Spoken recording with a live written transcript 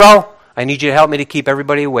Bro, I need you to help me to keep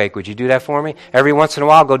everybody awake. Would you do that for me? Every once in a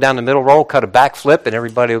while, go down the middle row, cut a back flip, and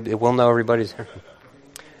it will know everybody's...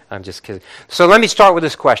 I'm just kidding. So let me start with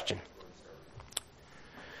this question.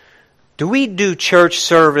 Do we do church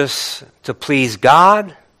service to please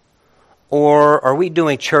God, or are we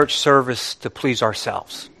doing church service to please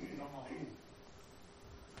ourselves?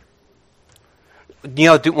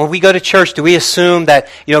 When we go to church, do we assume that,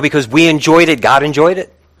 because we enjoyed it, God enjoyed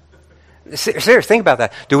it? Serious, think about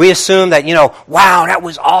that. Do we assume that, wow, that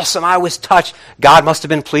was awesome, I was touched, God must have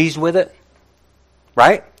been pleased with it?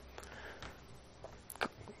 Right?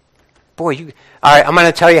 Boy, all right, I'm going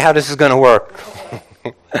to tell you how this is going to work.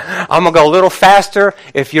 I'm going to go a little faster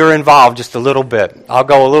if you're involved just a little bit. I'll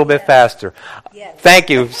go a little bit faster. Yes. Thank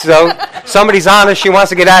you. So somebody's honest. She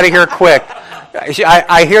wants to get out of here quick.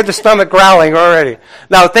 I hear the stomach growling already.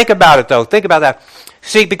 Now, think about it, though. Think about that.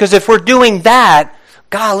 See, because if we're doing that,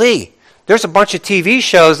 golly, there's a bunch of TV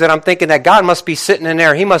shows that I'm thinking that God must be sitting in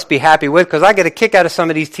there. He must be happy with, because I get a kick out of some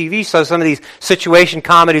of these TV shows, some of these situation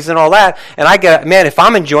comedies and all that. And I get, man, if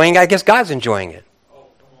I'm enjoying it, I guess God's enjoying it.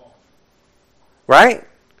 Right?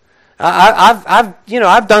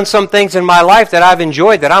 I've done some things in my life that I've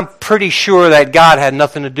enjoyed that I'm pretty sure that God had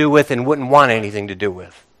nothing to do with and wouldn't want anything to do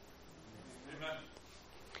with. Amen.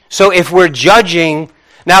 So if we're judging,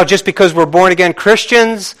 now just because we're born again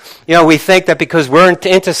Christians, we think that because we're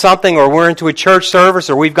into something, or we're into a church service,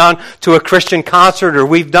 or we've gone to a Christian concert, or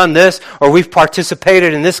we've done this, or we've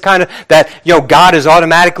participated in this kind of, that, God is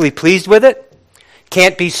automatically pleased with it.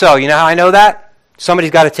 Can't be so. You know how I know that?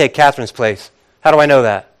 Somebody's got to take Catherine's place. How do I know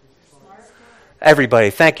that? Everybody.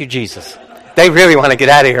 Thank you, Jesus. They really want to get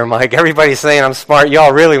out of here, Mike. Everybody's saying I'm smart.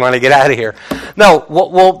 Y'all really want to get out of here. No,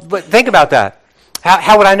 well, but think about that.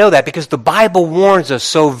 How would I know that? Because the Bible warns us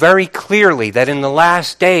so very clearly that in the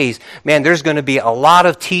last days, man, there's going to be a lot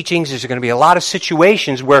of teachings. There's going to be a lot of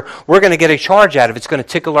situations where we're going to get a charge out of it. It's going to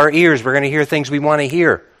tickle our ears. We're going to hear things we want to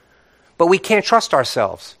hear. But we can't trust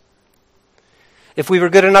ourselves. If we were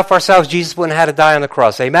good enough ourselves, Jesus wouldn't have had to die on the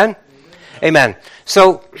cross. Amen? Amen.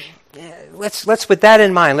 So let's with that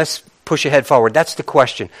in mind, let's push ahead forward. That's the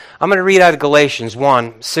question. I'm going to read out of Galatians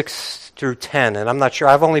 1, 6 through 10, and I'm not sure.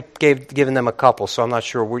 I've only given them a couple, so I'm not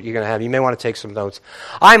sure what you're going to have. You may want to take some notes.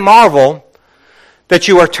 I marvel that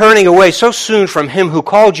you are turning away so soon from him who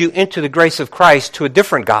called you into the grace of Christ to a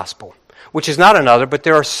different gospel, which is not another, but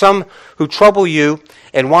there are some who trouble you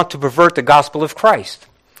and want to pervert the gospel of Christ.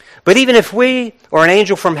 But even if we or an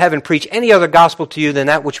angel from heaven preach any other gospel to you than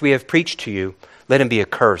that which we have preached to you, let him be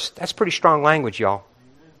accursed. That's pretty strong language, y'all.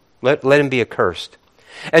 Let him be accursed.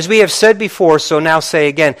 As we have said before, so now say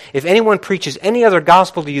again, if anyone preaches any other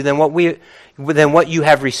gospel to you than what you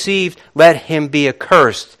have received, let him be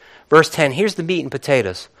accursed. Verse 10, here's the meat and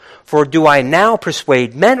potatoes. For do I now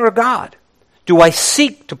persuade men or God? Do I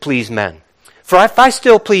seek to please men? For if I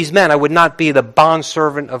still please men, I would not be the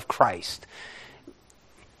bondservant of Christ.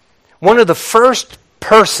 One of the first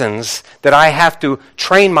persons that I have to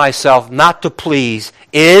train myself not to please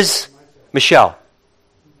is Michelle.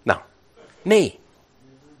 No. Me.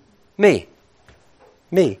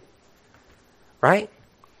 Right?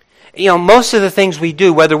 Most of the things we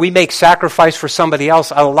do, whether we make sacrifice for somebody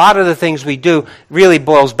else, a lot of the things we do really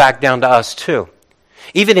boils back down to us too.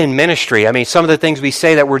 Even in ministry, some of the things we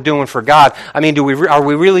say that we're doing for God, are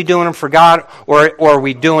we really doing them for God, or are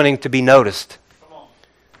we doing them to be noticed?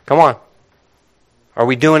 Come on. Are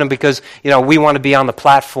we doing them because, we want to be on the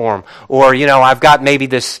platform? Or, I've got maybe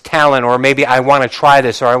this talent, or maybe I want to try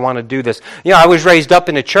this, or I want to do this. I was raised up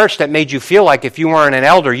in a church that made you feel like if you weren't an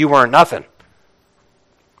elder, you weren't nothing.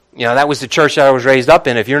 That was the church that I was raised up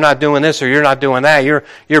in. If you're not doing this or you're not doing that,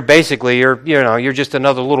 you're basically, you're just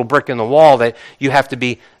another little brick in the wall that you have to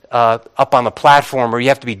be up on the platform, or you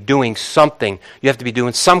have to be doing something. You have to be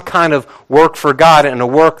doing some kind of work for God, and a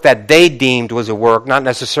work that they deemed was a work, not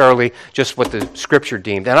necessarily just what the Scripture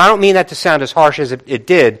deemed. And I don't mean that to sound as harsh as it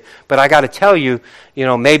did, but I got to tell you,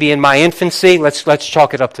 maybe in my infancy, let's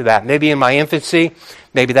chalk it up to that. Maybe in my infancy,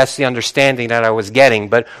 maybe that's the understanding that I was getting.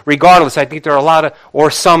 But regardless, I think there are a lot of,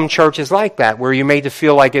 or some churches like that, where you're made to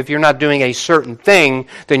feel like if you're not doing a certain thing,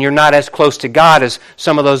 then you're not as close to God as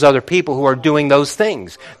some of those other people who are doing those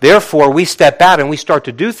things. Therefore, we step out and we start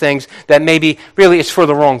to do things that maybe really it's for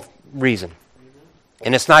the wrong reason.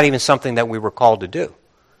 And it's not even something that we were called to do.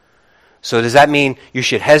 So does that mean you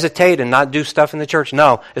should hesitate and not do stuff in the church?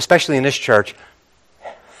 No, especially in this church.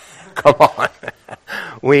 Come on.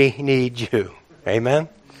 We need you. Amen?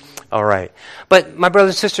 All right. But my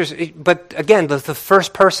brothers and sisters, but again, the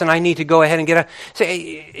first person I need to go ahead and get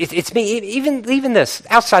it's me. Even this,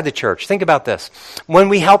 outside the church. Think about this. When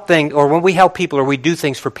we help people or we do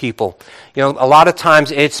things for people, a lot of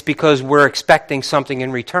times it's because we're expecting something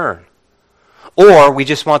in return. Or we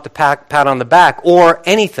just want the pat on the back or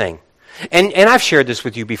anything. And I've shared this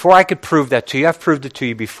with you before. I could prove that to you. I've proved it to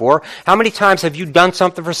you before. How many times have you done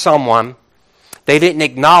something for someone, they didn't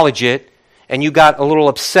acknowledge it, and you got a little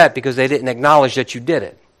upset because they didn't acknowledge that you did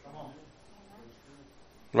it?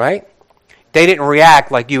 Right? They didn't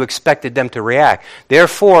react like you expected them to react.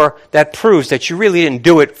 Therefore, that proves that you really didn't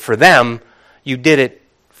do it for them. You did it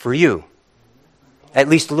for you. At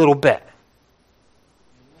least a little bit.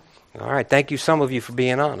 All right, thank you, some of you, for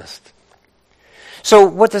being honest. So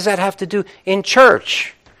what does that have to do in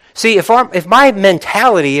church? See, if my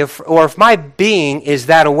mentality, or if my being is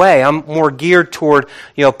that way, I'm more geared toward,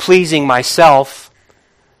 pleasing myself,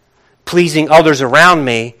 pleasing others around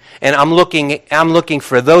me, and I'm looking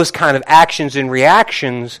for those kind of actions and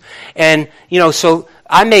reactions, and so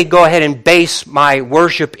I may go ahead and base my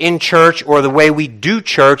worship in church or the way we do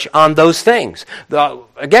church on those things.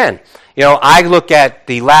 Again, I look at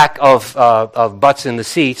the lack of butts in the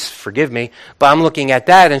seats, forgive me, but I'm looking at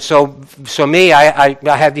that, and so me, I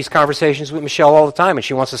have these conversations with Michelle all the time, and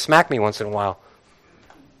she wants to smack me once in a while.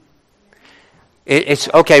 It's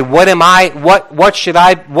okay. What should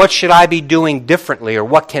I be doing differently, or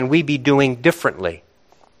what can we be doing differently?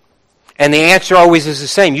 And the answer always is the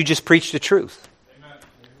same. You just preach the truth. Amen.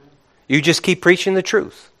 You just keep preaching the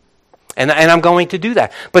truth. And I'm going to do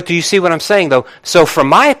that. But do you see what I'm saying, though? So from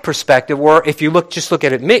my perspective, or if you just look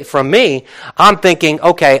at it from me, I'm thinking,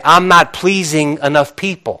 okay, I'm not pleasing enough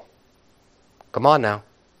people. Come on now.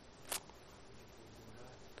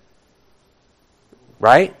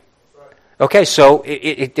 Right? Okay, so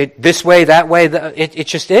it this way, that way, it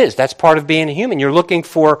just is. That's part of being a human. You're looking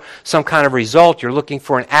for some kind of result. You're looking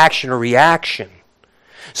for an action or reaction.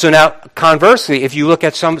 So now, conversely, if you look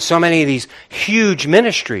at so many of these huge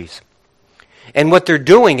ministries, and what they're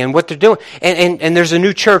doing, and there's a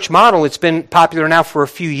new church model. It's been popular now for a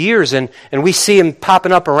few years, and we see them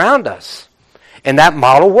popping up around us. And that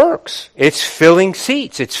model works. It's filling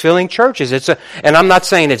seats. It's filling churches. And I'm not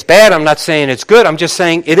saying it's bad. I'm not saying it's good. I'm just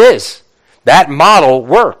saying it is. That model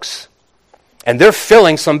works. And they're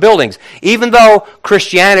filling some buildings. Even though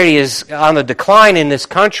Christianity is on the decline in this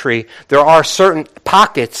country, there are certain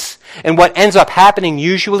pockets. And what ends up happening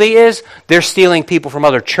usually is they're stealing people from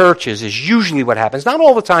other churches is usually what happens. Not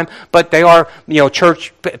all the time, but they are,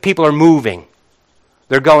 church people are moving.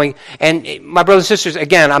 They're going. And my brothers and sisters,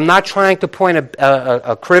 again, I'm not trying to point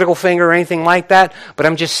a critical finger or anything like that, but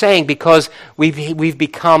I'm just saying because we've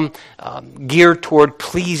become geared toward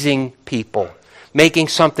pleasing people. Making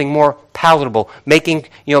something more palatable, making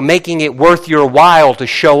it worth your while to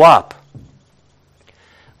show up.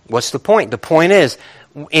 What's the point? The point is,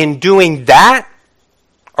 in doing that,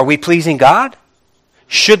 are we pleasing God?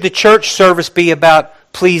 Should the church service be about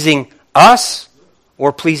pleasing us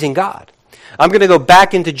or pleasing God? I'm going to go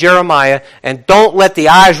back into Jeremiah, and don't let the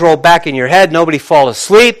eyes roll back in your head. Nobody fall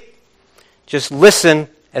asleep. Just listen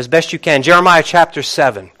as best you can. Jeremiah chapter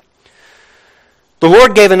 7. The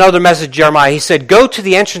Lord gave another message to Jeremiah. He said, go to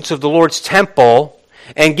the entrance of the Lord's temple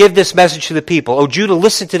and give this message to the people. O Judah,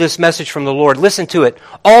 listen to this message from the Lord. Listen to it.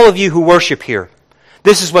 All of you who worship here.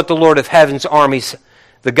 This is what the Lord of heaven's armies,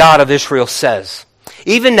 the God of Israel, says.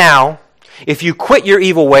 Even now, if you quit your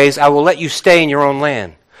evil ways, I will let you stay in your own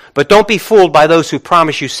land. But don't be fooled by those who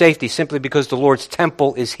promise you safety simply because the Lord's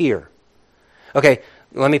temple is here. Okay,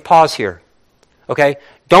 let me pause here. Okay,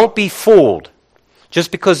 don't be fooled.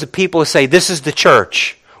 Just because the people say, this is the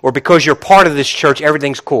church, or because you're part of this church,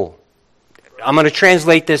 everything's cool. I'm going to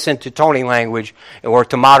translate this into Tony language, or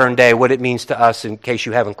to modern day, what it means to us, in case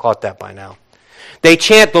you haven't caught that by now. They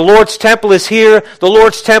chant, the Lord's temple is here, the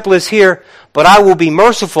Lord's temple is here, but I will be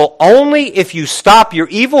merciful only if you stop your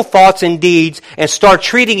evil thoughts and deeds and start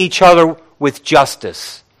treating each other with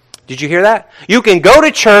justice. Did you hear that? You can go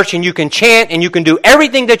to church and you can chant and you can do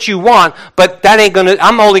everything that you want, but that ain't gonna.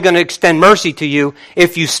 I'm only going to extend mercy to you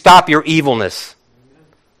if you stop your evilness.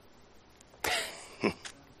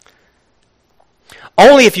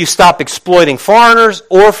 Only if you stop exploiting foreigners,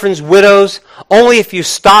 orphans, widows. Only if you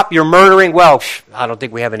stop your murdering. Well, I don't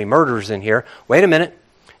think we have any murderers in here. Wait a minute.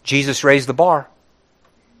 Jesus raised the bar.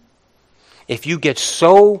 If you get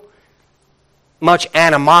so much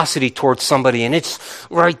animosity towards somebody and it's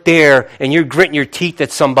right there and you're gritting your teeth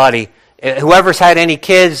at somebody, whoever's had any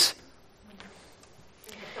kids,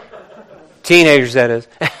 teenagers that is,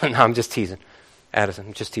 no, I'm just teasing. Addison,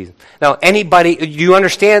 I'm just teasing. Now, anybody, you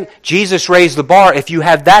understand? Jesus raised the bar. If you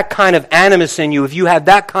have that kind of animus in you, if you have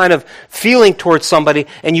that kind of feeling towards somebody,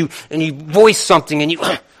 and you voice something, and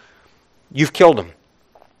you've killed them.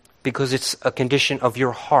 Because it's a condition of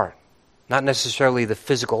your heart. Not necessarily the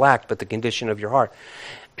physical act, but the condition of your heart.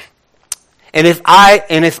 And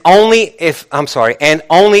only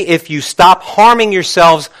if you stop harming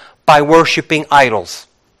yourselves by worshiping idols.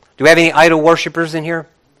 Do we have any idol worshipers in here?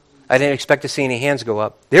 I didn't expect to see any hands go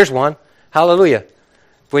up. There's one. Hallelujah.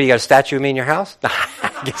 What, you got a statue of me in your house? No,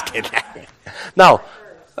 just kidding. No.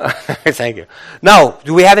 Thank you. No.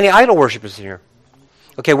 Do we have any idol worshipers in here?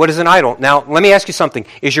 Okay, what is an idol? Now, let me ask you something.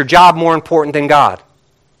 Is your job more important than God?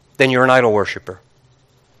 Then you're an idol worshiper.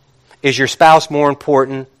 Is your spouse more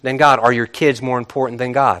important than God? Are your kids more important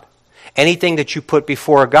than God? Anything that you put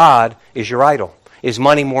before God is your idol. Is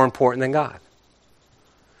money more important than God?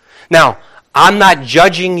 Now, I'm not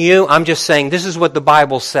judging you. I'm just saying this is what the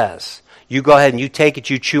Bible says. You go ahead and you take it,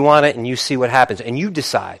 you chew on it, and you see what happens. And you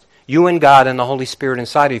decide. You and God and the Holy Spirit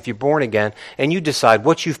inside of you, if you're born again, and you decide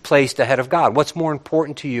what you've placed ahead of God. What's more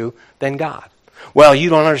important to you than God? Well, you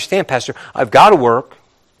don't understand, Pastor. I've got to work.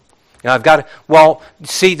 I've got to... Well,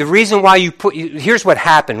 see, the reason why here's what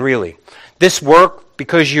happened, really. This work,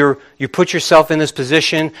 because you put yourself in this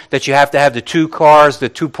position that you have to have the 2 cars, the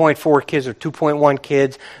 2.4 kids or 2.1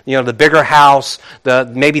 kids, the bigger house,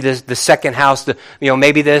 maybe the second house,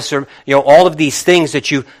 maybe this, or all of these things that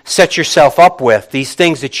you set yourself up with, these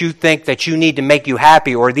things that you think that you need to make you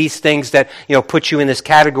happy, or these things that put you in this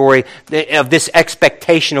category of this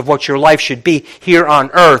expectation of what your life should be here on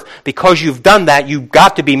earth. Because you've done that, you've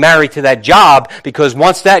got to be married to that job, because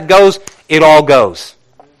once that goes, it all goes.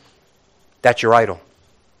 That's your idol.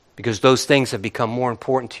 Because those things have become more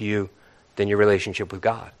important to you than your relationship with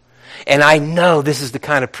God. And I know this is the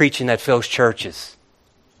kind of preaching that fills churches.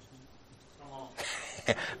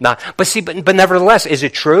 But nevertheless, is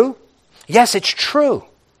it true? Yes, it's true.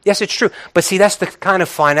 Yes, it's true. But see, that's the kind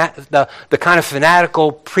of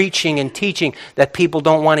fanatical preaching and teaching that people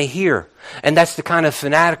don't want to hear. And that's the kind of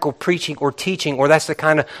fanatical preaching or teaching, or that's the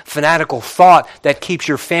kind of fanatical thought that keeps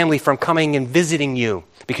your family from coming and visiting you.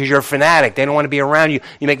 Because you're a fanatic. They don't want to be around you.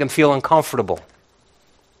 You make them feel uncomfortable.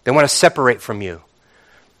 They want to separate from you.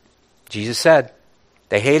 Jesus said,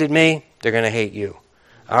 they hated me, they're going to hate you.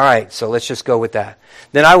 All right, so let's just go with that.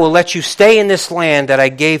 Then I will let you stay in this land that I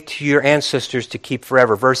gave to your ancestors to keep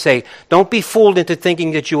forever. Verse 8, don't be fooled into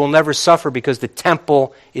thinking that you will never suffer because the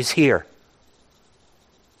temple is here.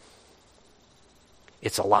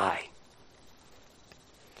 It's a lie.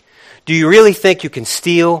 Do you really think you can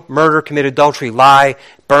steal, murder, commit adultery, lie,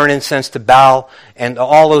 burn incense to Baal, and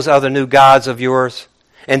all those other new gods of yours,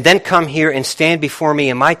 and then come here and stand before me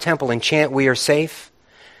in my temple and chant, we are safe,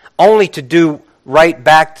 only to do right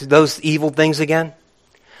back to those evil things again?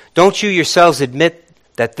 Don't you yourselves admit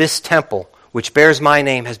that this temple, which bears my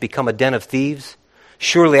name, has become a den of thieves?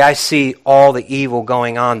 Surely I see all the evil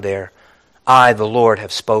going on there. I, the Lord,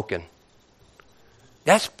 have spoken.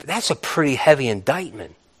 That's a pretty heavy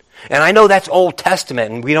indictment. And I know that's Old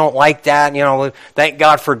Testament, and we don't like that. Thank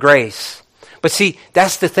God for grace. But see,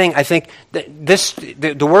 that's the thing. I think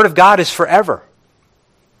the Word of God is forever.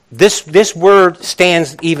 This word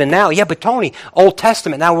stands even now. Yeah, but Tony, Old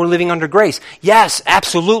Testament, now we're living under grace. Yes,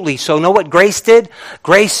 absolutely. So know what grace did?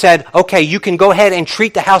 Grace said, okay, you can go ahead and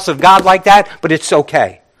treat the house of God like that, but it's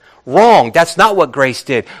okay. Wrong. That's not what grace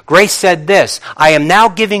did. Grace said this, I am now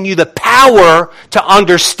giving you the power to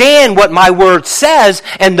understand what my word says,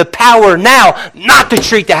 and the power now not to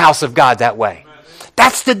treat the house of God that way.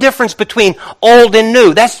 That's the difference between old and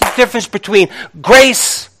new. That's the difference between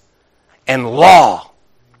grace and law.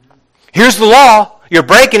 Here's the law. You're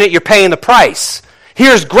breaking it, you're paying the price.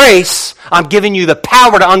 Here's grace. I'm giving you the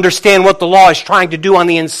power to understand what the law is trying to do on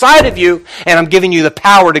the inside of you, and I'm giving you the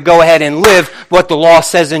power to go ahead and live what the law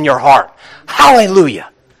says in your heart. Hallelujah.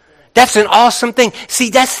 That's an awesome thing. See,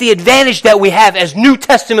 that's the advantage that we have as New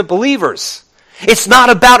Testament believers. It's not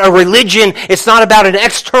about a religion. It's not about an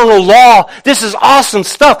external law. This is awesome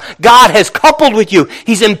stuff. God has coupled with you.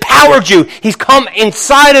 He's empowered you. He's come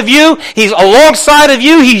inside of you. He's alongside of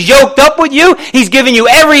you. He's yoked up with you. He's given you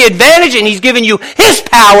every advantage, and He's given you His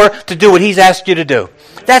power to do what He's asked you to do.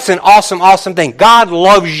 That's an awesome, awesome thing. God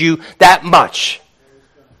loves you that much.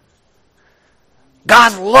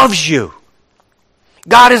 God loves you.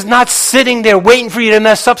 God is not sitting there waiting for you to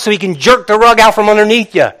mess up so He can jerk the rug out from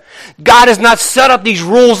underneath you. God has not set up these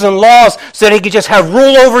rules and laws so that He can just have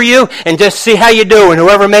rule over you and just see how you do. And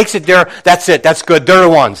whoever makes it there, that's it. That's good. They're the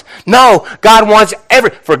ones. No, God wants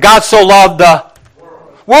for God so loved the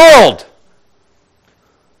world.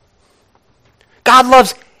 God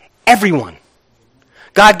loves everyone.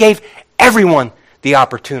 God gave everyone the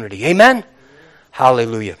opportunity. Amen?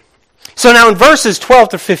 Hallelujah. So now in verses 12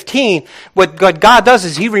 to 15, what God does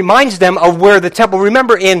is he reminds them of where the temple,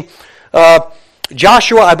 remember in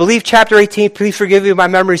Joshua, I believe chapter 18, please forgive me if my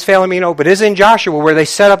memory's failing me, but it is in Joshua where they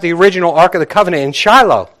set up the original Ark of the Covenant in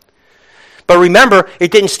Shiloh. But remember,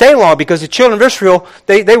 it didn't stay long because the children of Israel,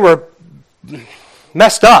 they were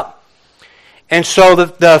messed up. And so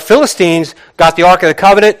the Philistines got the Ark of the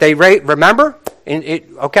Covenant. They remember?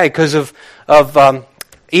 Because of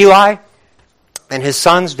Eli and his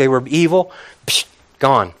sons, they were evil.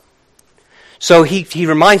 Gone. So he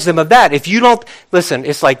reminds them of that. If you don't, listen,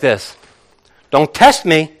 it's like this. Don't test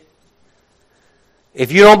me.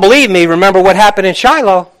 If you don't believe me, remember what happened in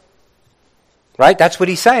Shiloh. Right? That's what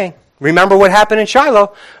he's saying. Remember what happened in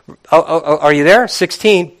Shiloh. Are you there?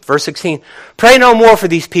 16, verse 16. Pray no more for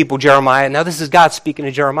these people, Jeremiah. Now this is God speaking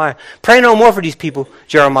to Jeremiah. Pray no more for these people,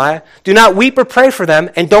 Jeremiah. Do not weep or pray for them,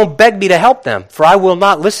 and don't beg me to help them, for I will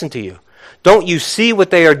not listen to you. Don't you see what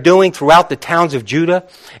they are doing throughout the towns of Judah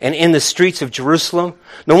and in the streets of Jerusalem?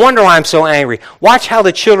 No wonder I am so angry. Watch how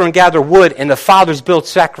the children gather wood and the fathers build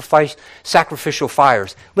sacrificial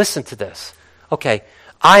fires. Listen to this. Okay,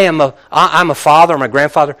 I'm a father, I'm a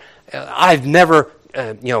grandfather. I've never,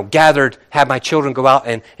 had my children go out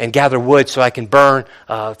and gather wood so I can burn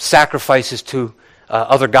sacrifices to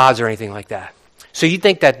other gods or anything like that. So you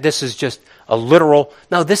think that this is just a literal?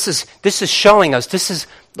 No, this is showing us. This is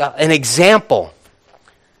an example.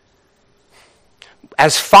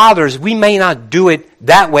 As fathers, we may not do it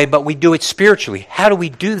that way, but we do it spiritually. How do we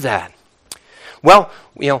do that? Well,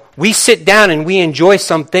 we sit down and we enjoy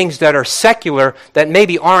some things that are secular that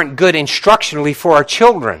maybe aren't good instructionally for our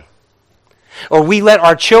children. Or we let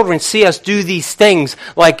our children see us do these things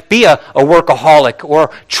like be a workaholic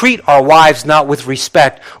or treat our wives not with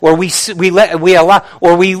respect. Or we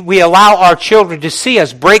allow our children to see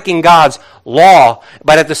us breaking God's law,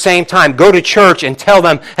 but at the same time go to church and tell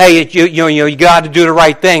them, hey, you got to do the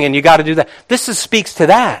right thing and you got to do that. This speaks to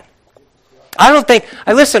that.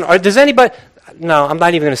 Does anybody... No, I'm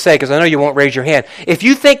not even going to say because I know you won't raise your hand. If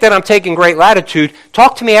you think that I'm taking great latitude,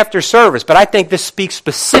 talk to me after service. But I think this speaks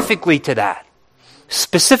specifically to that.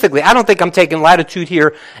 Specifically. I don't think I'm taking latitude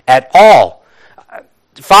here at all.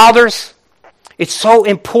 Fathers, it's so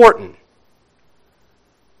important.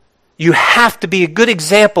 You have to be a good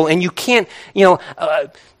example, and you can't,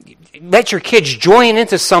 let your kids join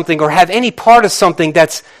into something or have any part of something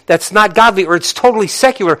that's not godly or it's totally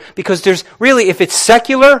secular, because there's really, if it's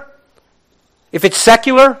secular,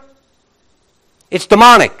 it's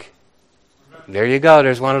demonic. There you go.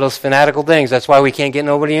 There's one of those fanatical things. That's why we can't get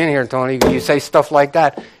nobody in here, Tony. You say stuff like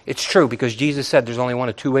that. It's true because Jesus said there's only one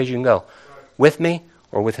of two ways you can go. With me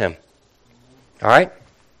or with him. All right?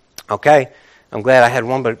 Okay. I'm glad I had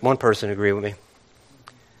one person agree with me.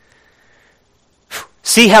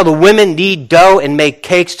 See how the women knead dough and make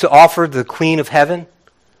cakes to offer the Queen of Heaven?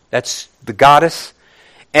 That's the goddess.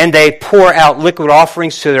 And they pour out liquid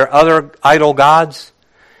offerings to their other idol gods.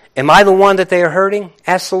 Am I the one that they are hurting?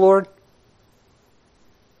 Asked the Lord.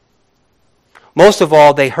 Most of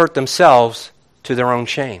all, they hurt themselves to their own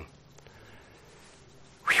shame.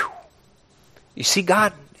 Whew. You see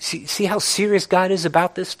God? See how serious God is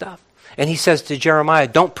about this stuff? And he says to Jeremiah,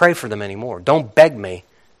 don't pray for them anymore. Don't beg me.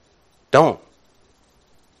 Don't.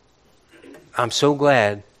 I'm so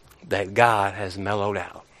glad that God has mellowed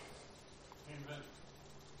out.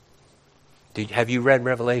 Have you read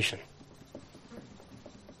Revelation?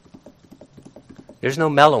 There's no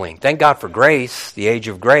mellowing. Thank God for grace, the age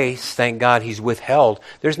of grace. Thank God he's withheld.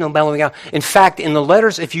 There's no mellowing out. In fact, in the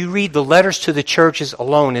letters, if you read the letters to the churches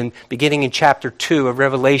alone, beginning in chapter 2 of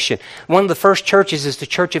Revelation, one of the first churches is the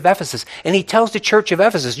church of Ephesus. And he tells the church of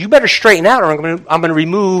Ephesus, you better straighten out or I'm going to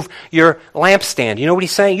remove your lampstand. You know what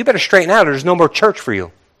he's saying? You better straighten out or there's no more church for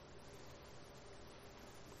you.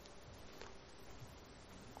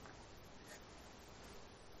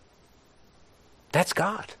 That's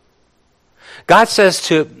God. God says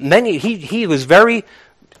to many, he was very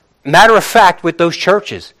matter of fact with those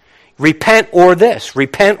churches. Repent or this,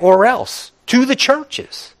 repent or else, to the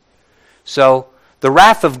churches. So the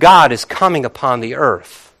wrath of God is coming upon the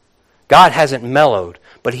earth. God hasn't mellowed,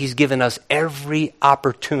 but he's given us every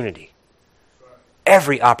opportunity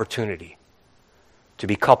to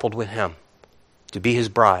be coupled with him, to be his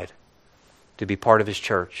bride, to be part of his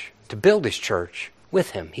church, to build his church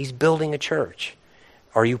with him. He's building a church.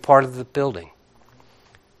 Are you part of the building?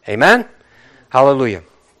 Amen? Hallelujah.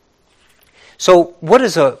 So what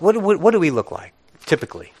do we look like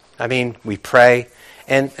typically? I mean, we pray,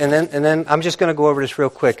 and then I'm just going to go over this real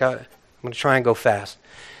quick. I'm going to try and go fast.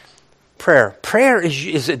 Prayer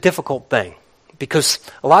is a difficult thing. Because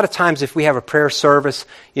a lot of times if we have a prayer service,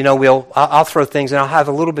 I'll throw things and I'll have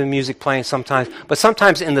a little bit of music playing sometimes. But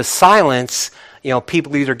sometimes in the silence,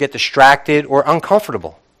 people either get distracted or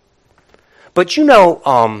uncomfortable. But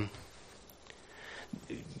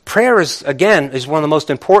prayer is one of the most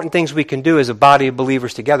important things we can do as a body of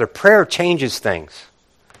believers together. Prayer changes things.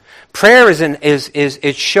 Prayer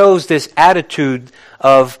it shows this attitude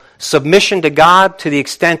of submission to God to the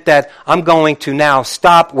extent that I'm going to now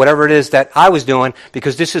stop whatever it is that I was doing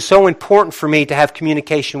because this is so important for me to have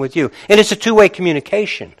communication with you. And it's a two-way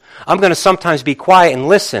communication. I'm going to sometimes be quiet and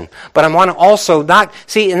listen, but I want to also not...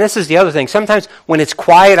 See, and this is the other thing. Sometimes when it's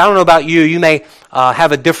quiet, I don't know about you, you may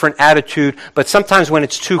have a different attitude, but sometimes when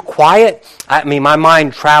it's too quiet, my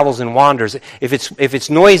mind travels and wanders. If it's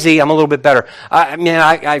noisy, I'm a little bit better.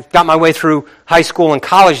 I got my way through high school and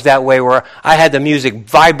college that way where I had the music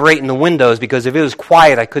vibrate in the windows because if it was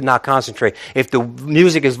quiet, I could not concentrate. If the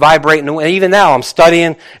music is vibrating, even now I'm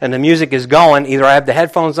studying and the music is going, either I have the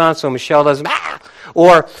headphones on so Michelle doesn't...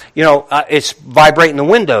 Or, it's vibrating the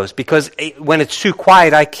windows because when it's too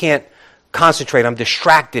quiet, I can't concentrate. I'm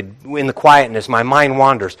distracted in the quietness. My mind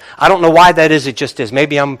wanders. I don't know why that is. It just is.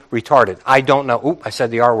 Maybe I'm retarded. I don't know. Oop, I said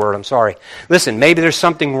the R word. I'm sorry. Listen, maybe there's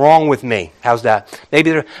something wrong with me. How's that?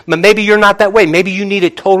 Maybe you're not that way. Maybe you need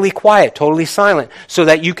it totally quiet, totally silent, so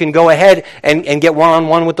that you can go ahead and get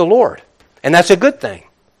one-on-one with the Lord. And that's a good thing.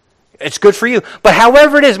 It's good for you. But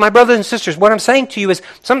however it is, my brothers and sisters, what I'm saying to you is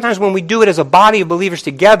sometimes when we do it as a body of believers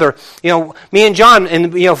together, me and John,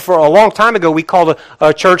 and for a long time ago, we called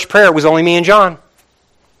a church prayer. It was only me and John.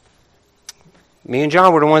 Me and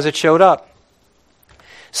John were the ones that showed up.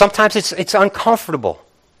 Sometimes it's uncomfortable,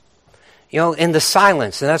 in the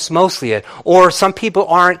silence, and that's mostly it. Or some people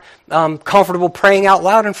aren't comfortable praying out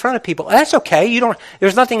loud in front of people. That's okay.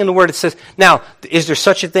 There's nothing in the Word that says, now, is there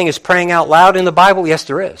such a thing as praying out loud in the Bible? Yes,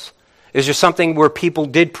 there is. Is there something where people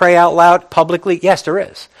did pray out loud publicly? Yes, there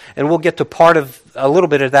is. And we'll get to a little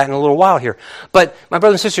bit of that in a little while here. But my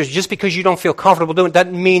brothers and sisters, just because you don't feel comfortable doing it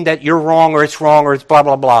doesn't mean that you're wrong or it's blah,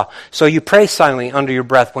 blah, blah. So you pray silently under your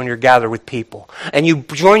breath when you're gathered with people. And you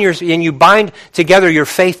you bind together your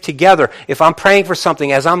faith together. If I'm praying for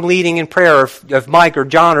something, as I'm leading in prayer, or if Mike or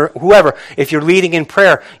John or whoever, if you're leading in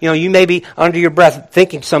prayer, you may be under your breath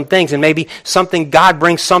thinking some things, and maybe God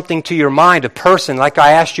brings something to your mind, a person, like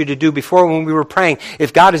I asked you to do before when we were praying.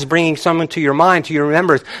 If God is bringing someone to your mind, to your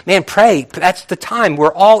remembrance, man, pray. That's the time.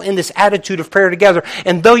 We're all in this attitude of prayer together.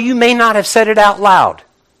 And though you may not have said it out loud,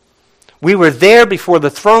 we were there before the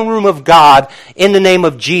throne room of God in the name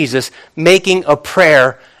of Jesus, making a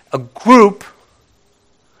prayer, a group.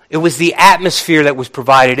 It was the atmosphere that was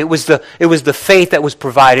provided. It was the faith that was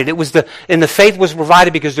provided. And the faith was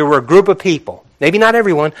provided because there were a group of people. Maybe not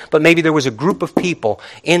everyone, but maybe there was a group of people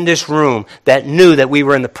in this room that knew that we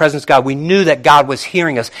were in the presence of God. We knew that God was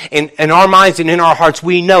hearing us. In our minds and in our hearts,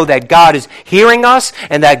 we know that God is hearing us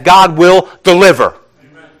and that God will deliver.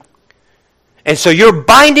 Amen. And so you're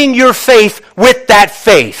binding your faith with that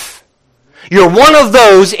faith. You're one of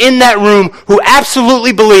those in that room who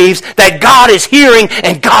absolutely believes that God is hearing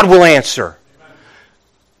and God will answer.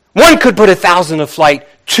 One could put 1,000 to flight,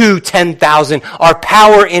 2, 10,000. Our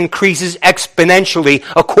power increases exponentially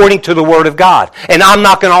according to the Word of God. And I'm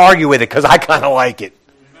not going to argue with it because I kind of like it.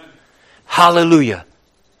 Amen. Hallelujah.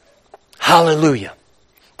 Hallelujah.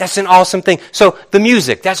 That's an awesome thing. So the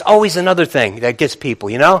music, that's always another thing that gets people,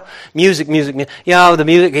 Music. The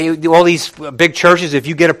music, all these big churches, if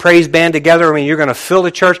you get a praise band together, you're going to fill the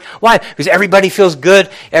church. Why? Because everybody feels good.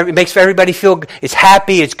 It makes everybody feel it's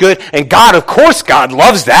happy, it's good. And God, of course, God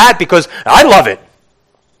loves that because I love it.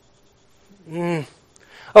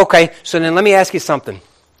 Okay, so then let me ask you something.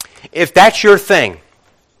 If that's your thing,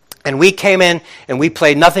 and we came in and we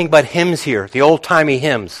played nothing but hymns here, the old-timey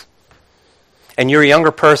hymns, and you're a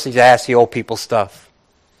younger person, you ask the old people stuff.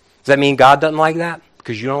 Does that mean God doesn't like that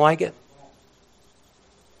because you don't like it?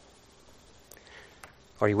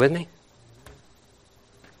 Are you with me?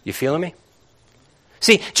 You feeling me?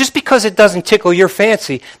 See, just because it doesn't tickle your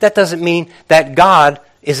fancy, that doesn't mean that God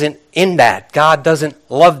isn't in that. God doesn't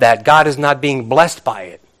love that. God is not being blessed by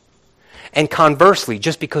it. And conversely,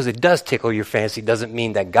 just because it does tickle your fancy doesn't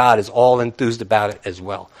mean that God is all enthused about it as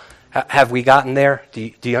well. Have we gotten there?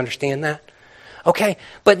 Do you understand that? Okay,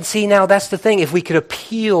 but see, now that's the thing. If we could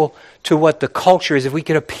appeal to what the culture is, if we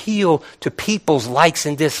could appeal to people's likes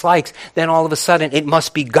and dislikes, then all of a sudden it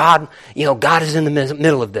must be God. God is in the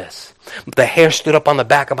middle of this. The hair stood up on the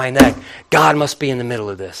back of my neck. God must be in the middle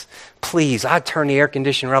of this. Please, I'd turn the air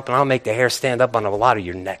conditioner up and I'll make the hair stand up on a lot of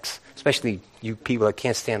your necks, especially you people that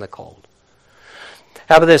can't stand the cold.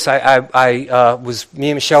 How about this? Me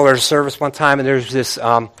and Michelle were at a service one time, and there's this...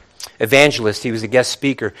 evangelist. He was a guest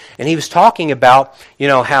speaker. And he was talking about,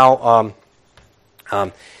 how,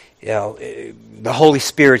 the Holy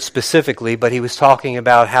Spirit specifically, but he was talking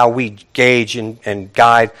about how we gauge and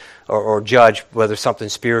guide or judge whether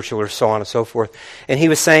something's spiritual or so on and so forth. And he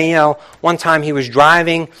was saying, one time he was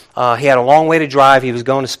driving, he had a long way to drive, he was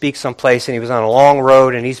going to speak someplace, and he was on a long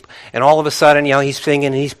road, and all of a sudden, he's singing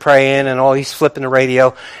and he's praying, and he's flipping the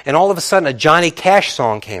radio, and all of a sudden a Johnny Cash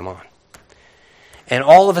song came on. And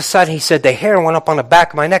all of a sudden he said, the hair went up on the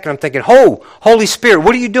back of my neck, and I'm thinking, Holy Spirit,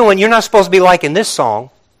 what are you doing? You're not supposed to be liking this song.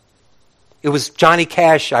 It was Johnny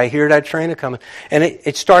Cash. I hear that train coming. And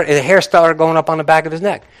the hair started going up on the back of his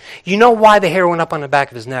neck. You know why the hair went up on the back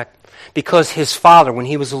of his neck? Because his father, when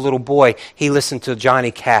he was a little boy, he listened to Johnny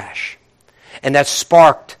Cash. And that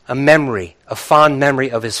sparked a fond memory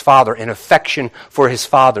of his father, an affection for his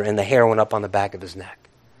father, and the hair went up on the back of his neck.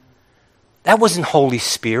 That wasn't Holy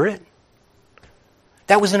Spirit.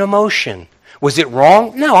 That was an emotion. Was it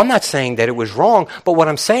wrong? No, I'm not saying that it was wrong, but what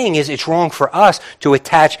I'm saying is it's wrong for us to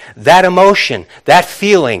attach that emotion, that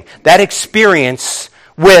feeling, that experience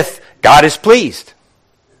with God is pleased.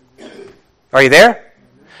 Are you there?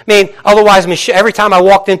 I mean, otherwise, Michelle, every time I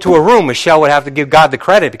walked into a room, Michelle would have to give God the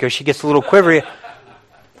credit because she gets a little quivery.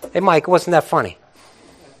 Hey, Mike, wasn't that funny?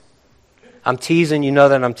 I'm teasing. You know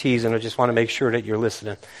that I'm teasing. I just want to make sure that you're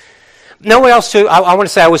listening. No one else too. I want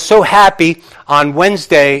to say I was so happy on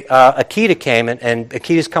Wednesday. Akita came, and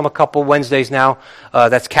Akita's come a couple Wednesdays now.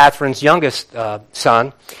 That's Catherine's youngest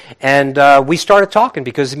son, and we started talking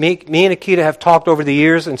because me and Akita have talked over the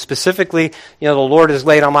years, and specifically, the Lord has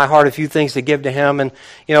laid on my heart a few things to give to him,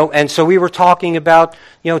 and so we were talking about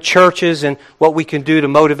churches and what we can do to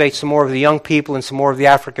motivate some more of the young people and some more of the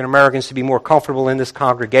African Americans to be more comfortable in this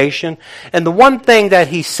congregation. And the one thing that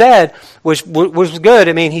he said was good.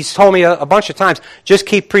 I mean, he's told me a bunch of times, just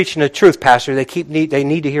keep preaching the truth, Pastor. They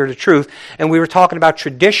need to hear the truth. And we were talking about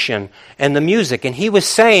tradition and the music. And he was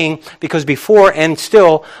saying, because before and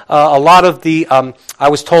still, a lot of the, I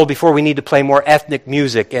was told before we need to play more ethnic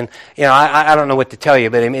music. And, I don't know what to tell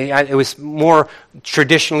you, but I mean, it was more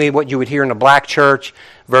traditionally what you would hear in a black church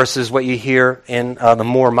versus what you hear in the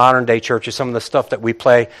more modern day churches, some of the stuff that we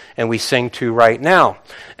play and we sing to right now.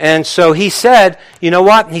 And so he said, you know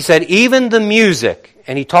what? He said, even the music,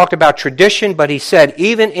 and he talked about tradition, but he said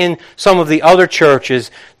even in some of the other churches,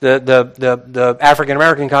 the African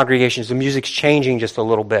American congregations, the music's changing just a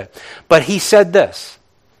little bit. But he said this,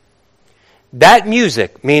 that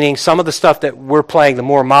music, meaning some of the stuff that we're playing, the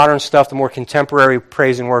more modern stuff, the more contemporary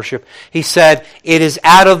praise and worship, he said, it is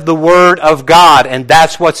out of the Word of God, and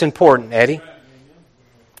that's what's important, Eddie.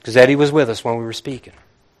 Because Eddie was with us when we were speaking.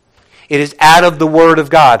 It is out of the Word of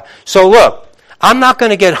God. So look, I'm not going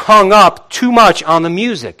to get hung up too much on the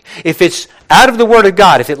music. If it's out of the Word of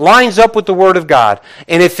God, if it lines up with the Word of God,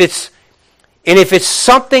 and if it's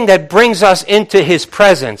something that brings us into His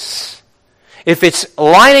presence, if it's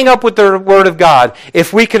lining up with the Word of God,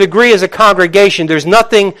 if we could agree as a congregation, there's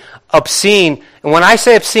nothing obscene. And when I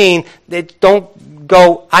say obscene,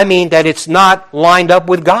 I mean that it's not lined up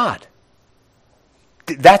with God.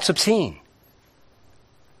 That's obscene.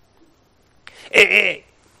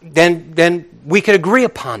 Then we could agree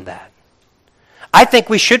upon that. I think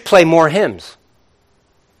we should play more hymns.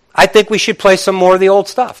 I think we should play some more of the old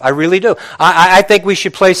stuff. I really do. I think we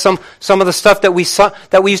should play some of the stuff that we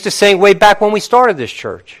used to sing way back when we started this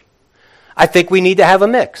church. I think we need to have a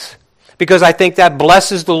mix. Because I think that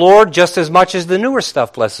blesses the Lord just as much as the newer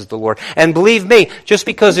stuff blesses the Lord. And believe me, just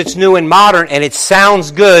because it's new and modern and it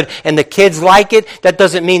sounds good and the kids like it, that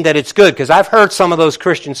doesn't mean that it's good. Because I've heard some of those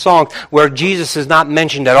Christian songs where Jesus is not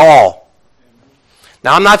mentioned at all.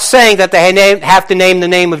 Now, I'm not saying that they have to name the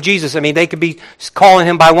name of Jesus. I mean, they could be calling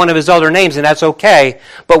him by one of his other names, and that's okay.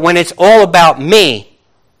 But when it's all about me,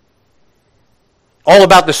 all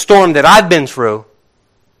about the storm that I've been through,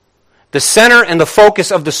 the center and the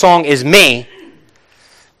focus of the song is me.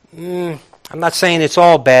 I'm not saying it's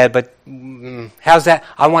all bad, but how's that?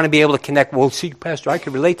 I want to be able to connect. Well, see, Pastor, I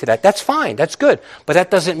can relate to that. That's fine. That's good. But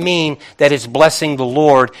that doesn't mean that it's blessing the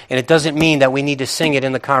Lord, and it doesn't mean that we need to sing it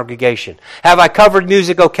in the congregation. Have I covered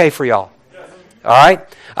music okay for y'all? All right?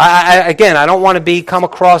 I don't want to come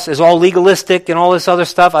across as all legalistic and all this other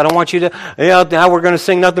stuff. I don't want you to, now we're going to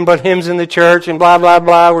sing nothing but hymns in the church and blah, blah,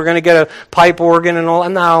 blah. We're going to get a pipe organ and all.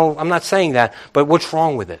 No, I'm not saying that. But what's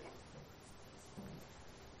wrong with it?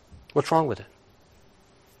 What's wrong with it?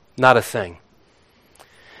 Not a thing.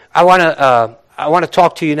 I want to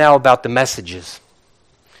talk to you now about the messages.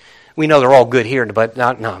 We know they're all good here, but no,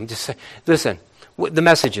 I'm just saying. Listen, the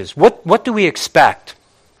messages. What do we expect?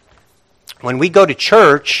 When we go to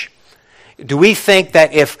church, do we think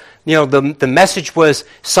that if the message was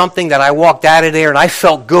something that I walked out of there and I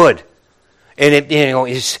felt good. And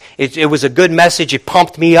it was a good message. It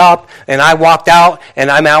pumped me up, and I walked out,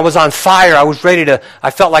 and I was on fire.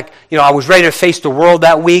 I felt like, I was ready to face the world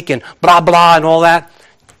that week, and blah, blah, and all that.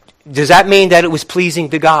 Does that mean that it was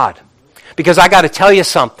pleasing to God? Because I got to tell you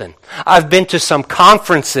something. I've been to some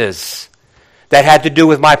conferences that had to do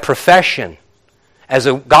with my profession as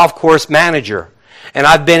a golf course manager. And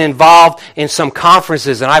I've been involved in some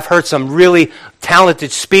conferences, and I've heard some really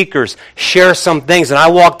talented speakers share some things, and I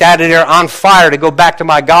walked out of there on fire to go back to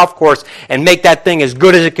my golf course and make that thing as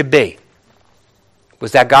good as it could be.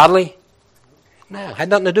 Was that godly? No, it had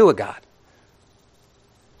nothing to do with God.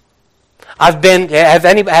 Have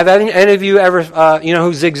any of you ever, you know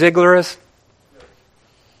who Zig Ziglar is?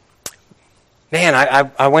 Man,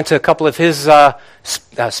 I went to a couple of his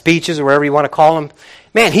speeches, or whatever you want to call them.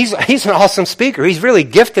 Man, he's an awesome speaker. He's really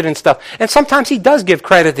gifted and stuff. And sometimes he does give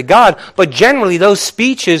credit to God, but generally those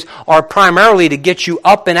speeches are primarily to get you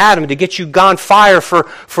up and at him, to get you on fire for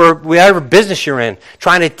whatever business you're in,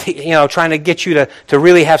 trying to get you to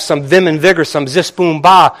really have some vim and vigor, some zis boom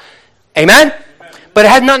ba. Amen? But it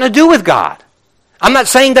had nothing to do with God. I'm not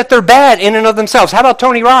saying that they're bad in and of themselves. How about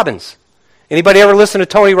Tony Robbins? Anybody ever listen to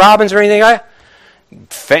Tony Robbins or anything like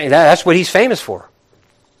that? That's what he's famous for.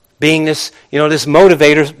 Being this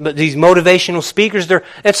motivator, these motivational speakers,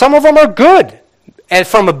 and some of them are good. And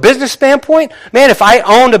from a business standpoint, man, if I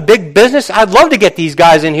owned a big business, I'd love to get these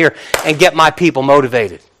guys in here and get my people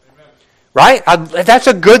motivated. Right? That's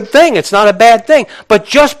a good thing. It's not a bad thing. But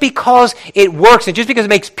just because it works and just because it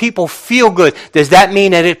makes people feel good, does that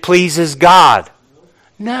mean that it pleases God?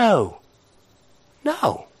 No.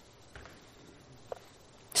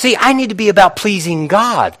 See, I need to be about pleasing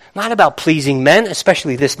God, not about pleasing men,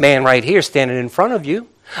 especially this man right here standing in front of you.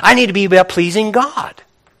 I need to be about pleasing God.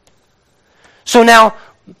 So now,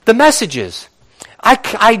 the messages.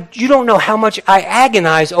 You don't know how much I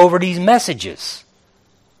agonize over these messages.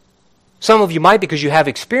 Some of you might because you have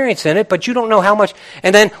experience in it, but you don't know how much.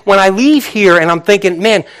 And then when I leave here and I'm thinking,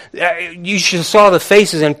 man, you should have saw the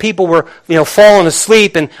faces and people were, falling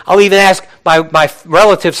asleep. And I'll even ask my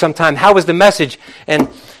relatives sometime, how was the message? And,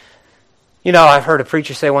 I've heard a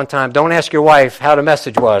preacher say one time, don't ask your wife how the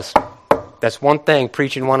message was. That's one thing,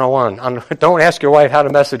 preaching 101. Don't ask your wife how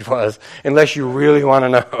the message was unless you really want to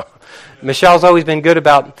know. Michelle's always been good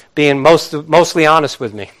about being mostly honest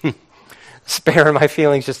with me. Sparing my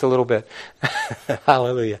feelings just a little bit.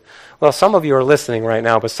 Hallelujah. Well, some of you are listening right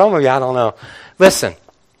now, but some of you, I don't know. Listen.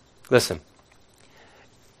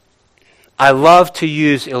 I love to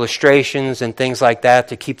use illustrations and things like that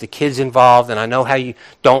to keep the kids involved, and I know how you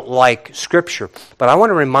don't like Scripture, but I want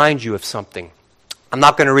to remind you of something. I'm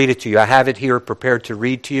not going to read it to you. I have it here prepared to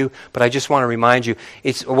read to you, but I just want to remind you.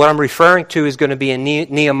 It's what I'm referring to is going to be in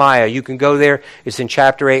Nehemiah. You can go there. It's in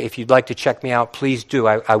chapter 8. If you'd like to check me out, please do.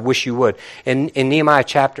 I wish you would. In Nehemiah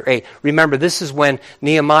chapter 8, remember, this is when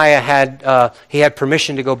Nehemiah had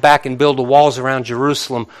permission to go back and build the walls around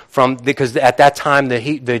Jerusalem because at that time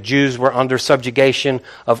the Jews were under subjugation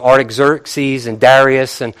of Artaxerxes and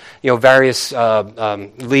Darius and various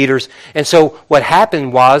leaders. And so what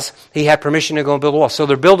happened was he had permission to go and build the walls. So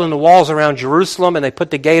they're building the walls around Jerusalem, and they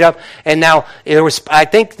put the gate up. And now, I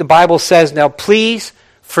think the Bible says, now please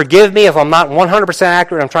forgive me if I'm not 100%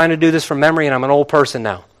 accurate. I'm trying to do this from memory, and I'm an old person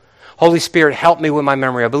now. Holy Spirit, help me with my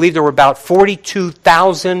memory. I believe there were about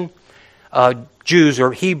 42,000 Jews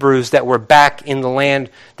or Hebrews that were back in the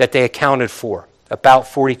land that they accounted for. About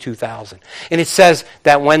 42,000. And it says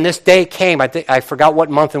that when this day came, I forgot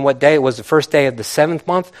what month and what day, it was the first day of the 7th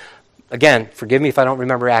month. Again, forgive me if I don't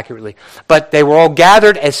remember accurately. But they were all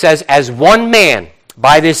gathered, it says, as one man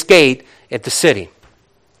by this gate at the city.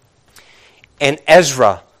 And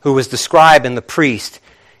Ezra, who was the scribe and the priest,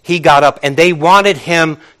 he got up and they wanted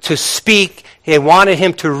him to speak. They wanted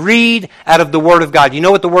him to read out of the Word of God. You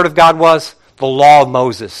know what the Word of God was? The law of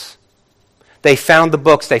Moses. They found the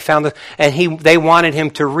books, they wanted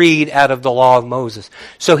him to read out of the law of Moses.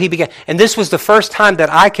 So he began, and this was the first time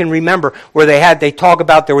that I can remember where they talk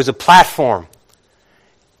about there was a platform.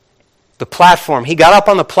 The platform. He got up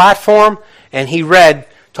on the platform and he read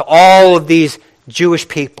to all of these Jewish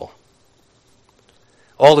people,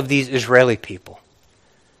 all of these Israeli people.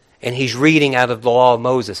 And he's reading out of the law of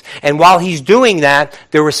Moses. And while he's doing that,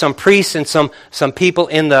 there were some priests and some people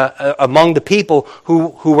among the people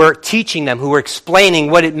who were teaching them, who were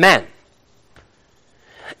explaining what it meant.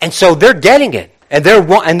 And so they're getting it. And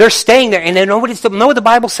they're staying there. And then know what the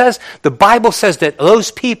Bible says? The Bible says that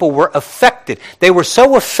those people were affected. They were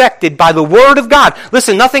so affected by the Word of God.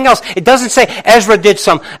 Listen, nothing else. It doesn't say Ezra did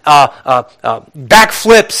some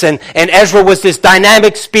backflips and Ezra was this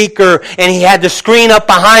dynamic speaker and he had the screen up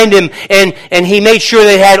behind him and he made sure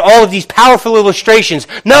they had all of these powerful illustrations.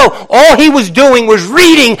 No, all he was doing was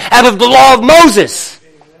reading out of the law of Moses.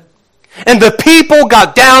 And the people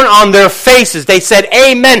got down on their faces. They said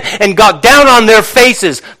amen and got down on their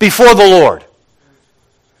faces before the Lord.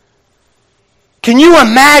 Can you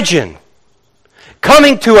imagine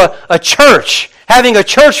coming to a church, having a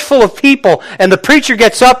church full of people, and the preacher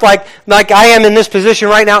gets up like I am in this position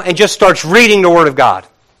right now and just starts reading the Word of God?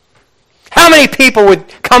 How many people would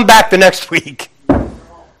come back the next week?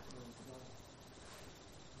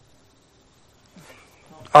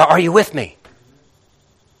 Are you with me?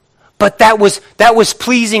 But that was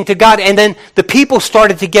pleasing to God. And then the people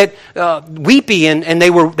started to get weepy and they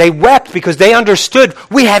wept because they understood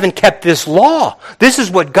we haven't kept this law. This is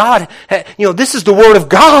what God, this is the Word of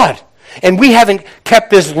God. And we haven't kept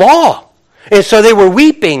this law. And so they were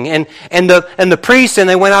weeping and the priests and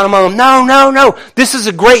they went out among them. No. This is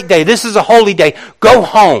a great day. This is a holy day. Go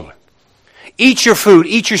home. Eat your food.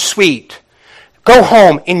 Eat your sweet. Go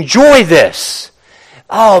home. Enjoy this.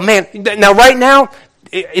 Oh man. Now right now,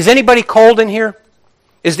 is anybody cold in here?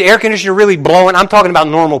 Is the air conditioner really blowing? I'm talking about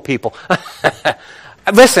normal people.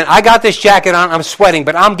 Listen, I got this jacket on. I'm sweating,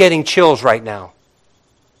 but I'm getting chills right now.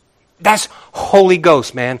 That's Holy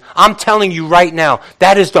Ghost, man. I'm telling you right now,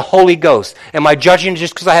 that is the Holy Ghost. Am I judging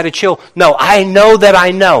just because I had a chill? No, I know that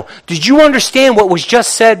I know. Did you understand what was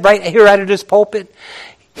just said right here out of this pulpit?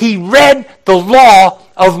 He read the law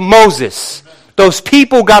of Moses. Those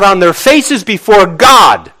people got on their faces before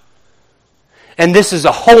God. And this is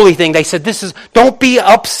a holy thing. They said, don't be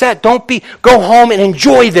upset. Go home and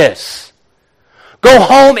enjoy this. Go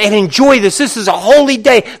home and enjoy this. This is a holy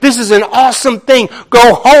day. This is an awesome thing.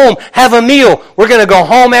 Go home, have a meal. We're going to go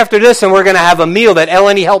home after this and we're going to have a meal that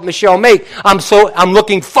Eleni helped Michelle make. I'm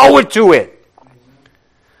looking forward to it.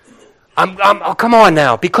 Come on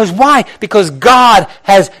now. Because why? Because God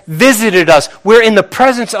has visited us. We're in the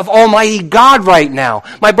presence of Almighty God right now.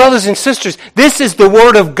 My brothers and sisters, this is the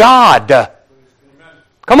Word of God.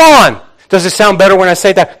 Come on. Does it sound better when I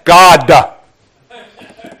say that? God.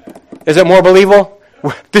 Is it more believable?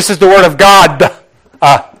 This is the Word of God.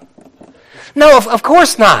 No, of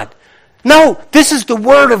course not. No, this is the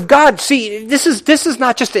Word of God. See, this is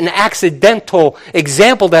not just an accidental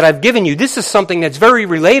example that I've given you. This is something that's very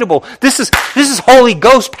relatable. This is Holy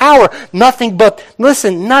Ghost power. Nothing but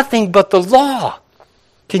the law.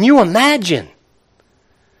 Can you imagine?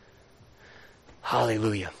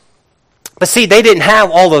 Hallelujah. But see, they didn't have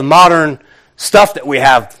all the modern stuff that we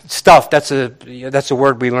have. Stuff, that's a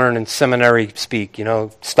word we learn in seminary speak,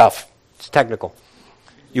 stuff. It's technical.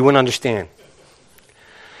 You wouldn't understand.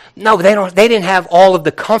 No, they didn't have all of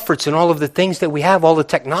the comforts and all of the things that we have, all the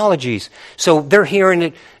technologies. So they're hearing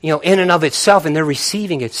it, in and of itself, and they're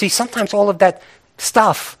receiving it. See, sometimes all of that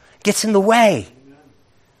stuff gets in the way.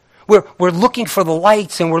 We're looking for the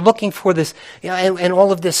lights and we're looking for this, and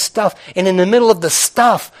all of this stuff. And in the middle of the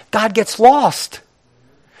stuff, God gets lost.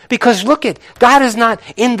 Because God is not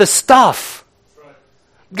in the stuff.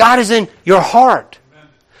 God is in your heart.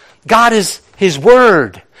 God is His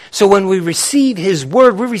Word. So when we receive His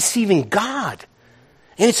Word, we're receiving God.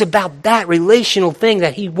 And it's about that relational thing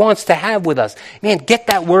that He wants to have with us. Man, get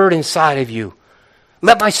that Word inside of you.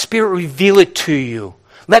 Let my Spirit reveal it to you.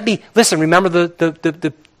 Remember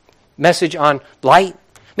the message on light?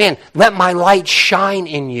 Man, let my light shine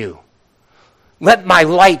in you. Let my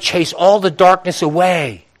light chase all the darkness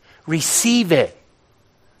away. Receive it.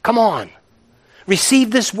 Come on.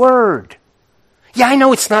 Receive this Word. Yeah, I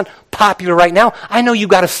know it's not popular right now. I know you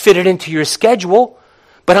got to fit it into your schedule.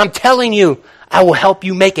 But I'm telling you, I will help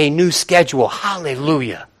you make a new schedule.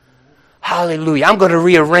 Hallelujah. Hallelujah. I'm going to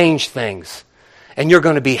rearrange things. And you're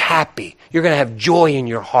going to be happy. You're going to have joy in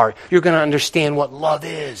your heart. You're going to understand what love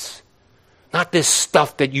is. Not this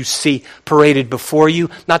stuff that you see paraded before you.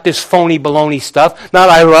 Not this phony baloney stuff. Not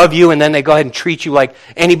I love you and then they go ahead and treat you like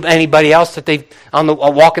anybody else that they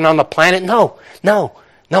walking on the planet. No.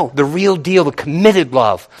 The real deal, the committed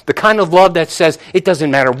love. The kind of love that says it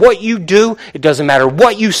doesn't matter what you do. It doesn't matter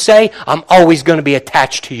what you say. I'm always going to be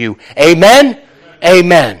attached to you. Amen?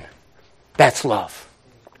 Amen. That's love.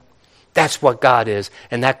 That's what God is.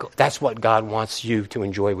 And that's what God wants you to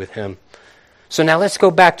enjoy with Him. So now let's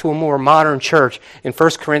go back to a more modern church in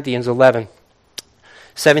 1 Corinthians 11,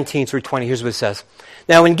 17 through 20. Here's what it says.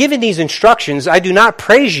 Now, in giving these instructions, I do not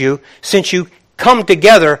praise you, since you come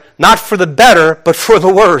together not for the better, but for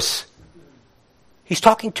the worse. He's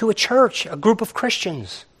talking to a church, a group of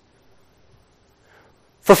Christians.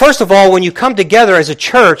 For first of all, when you come together as a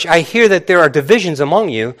church, I hear that there are divisions among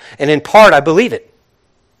you, and in part I believe it.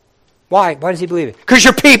 Why? Why does he believe it? Because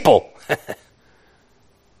you're people.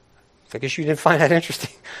 I guess you didn't find that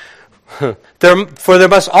interesting. For there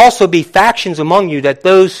must also be factions among you, that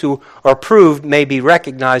those who are approved may be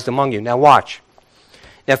recognized among you. Now watch.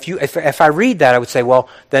 Now if I read that, I would say, well,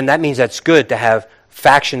 then that means that's good to have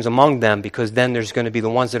factions among them, because then there's going to be the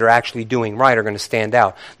ones that are actually doing right are going to stand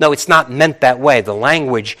out. No, it's not meant that way. The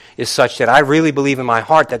language is such that I really believe in my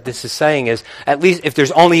heart that this is saying is, at least if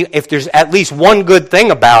there's at least one good thing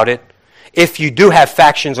about it, if you do have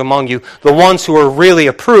factions among you, the ones who are really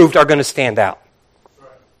approved are going to stand out.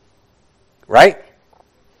 Right?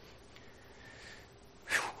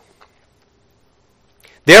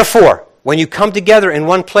 Therefore, when you come together in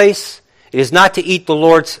one place, it is not to eat the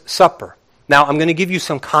Lord's Supper. Now, I'm going to give you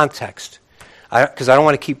some context, because I don't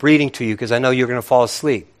want to keep reading to you, because I know you're going to fall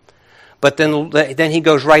asleep. But then he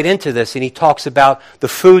goes right into this, and he talks about the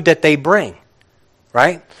food that they bring,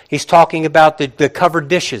 right? He's talking about the covered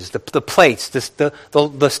dishes, the plates,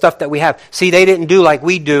 the stuff that we have. See, they didn't do like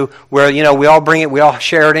we do, where, we all bring it, we all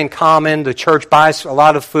share it in common, the church buys a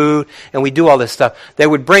lot of food, and we do all this stuff. They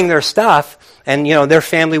would bring their stuff, and, their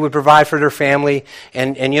family would provide for their family,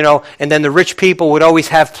 and then the rich people would always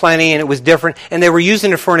have plenty, and it was different, and they were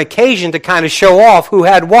using it for an occasion to kind of show off who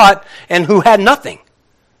had what and who had nothing.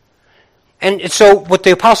 And so what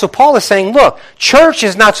the Apostle Paul is saying, look, church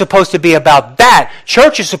is not supposed to be about that.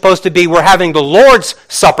 Church is supposed to be, we're having the Lord's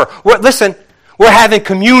Supper. We're having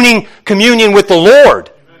communion with the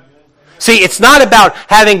Lord. See, it's not about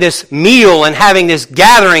having this meal and having this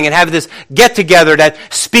gathering and having this get-together that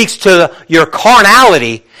speaks to your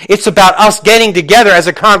carnality. It's about us getting together as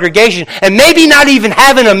a congregation and maybe not even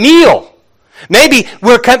having a meal. Maybe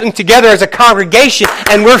we're coming together as a congregation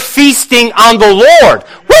and we're feasting on the Lord.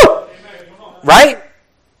 Woo! Right?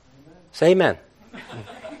 Say amen.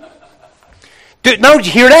 Did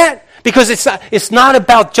you hear that? Because it's not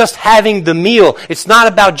about just having the meal. It's not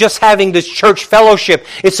about just having this church fellowship.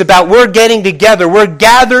 It's about we're getting together. We're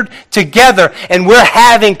gathered together and we're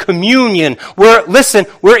having communion.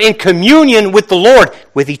 We're in communion with the Lord,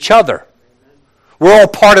 with each other. We're all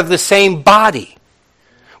part of the same body.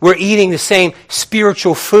 We're eating the same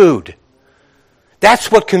spiritual food.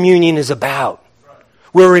 That's what communion is about.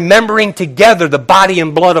 We're remembering together the body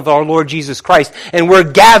and blood of our Lord Jesus Christ, and we're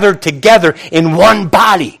gathered together in one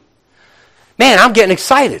body. Man, I'm getting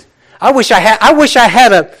excited. I wish I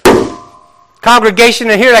had a congregation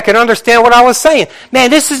in here that could understand what I was saying. Man,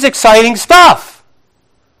 this is exciting stuff.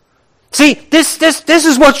 See, this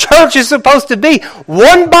is what church is supposed to be.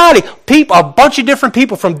 One body. People, a bunch of different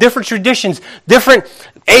people from different traditions, different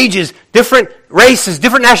ages, different races,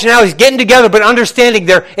 different nationalities, getting together but understanding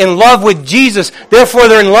they're in love with Jesus. Therefore,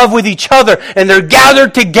 they're in love with each other. And they're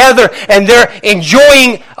gathered together and they're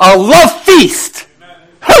enjoying a love feast.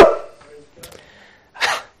 Whew!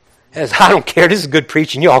 I don't care. This is good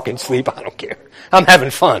preaching. You all can sleep. I don't care. I'm having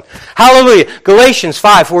fun. Hallelujah. Galatians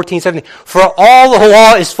 5:14-17. For all the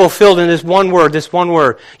law is fulfilled in this one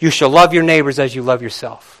word. You shall love your neighbors as you love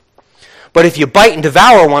yourself. But if you bite and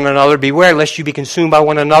devour one another, beware lest you be consumed by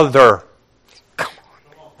one another. Come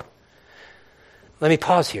on. Let me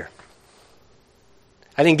pause here.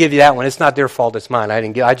 I didn't give you that one. It's not their fault. It's mine.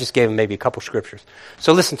 I just gave them maybe a couple scriptures.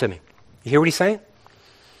 So listen to me. You hear what he's saying?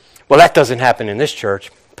 Well, that doesn't happen in this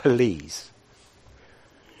church. Please.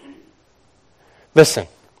 Listen,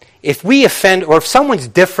 if we offend, or if someone's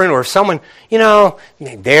different, or if someone, there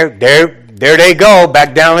they go,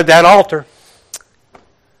 back down at that altar.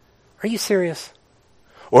 Are you serious?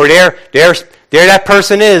 Or there that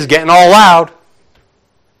person is, getting all loud.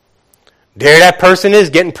 There that person is,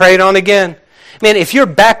 getting prayed on again. Man, if you're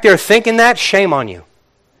back there thinking that, shame on you.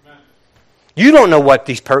 You don't know what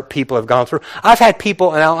these people have gone through. I've had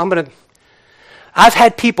people, and I've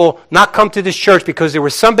had people not come to this church because there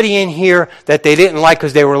was somebody in here that they didn't like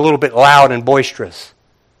because they were a little bit loud and boisterous.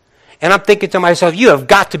 And I'm thinking to myself, you have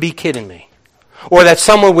got to be kidding me. Or that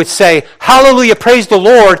someone would say, hallelujah, praise the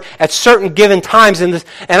Lord, at certain given times. And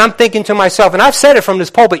I'm thinking to myself, and I've said it from this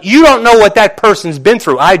pulpit, you don't know what that person's been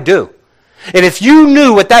through. I do. And if you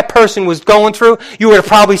knew what that person was going through, you would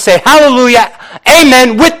probably say, hallelujah,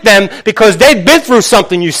 amen with them, because they've been through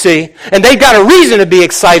something, you see, and they've got a reason to be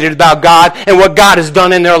excited about God and what God has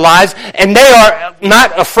done in their lives, and they are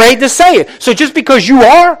not afraid to say it. So just because you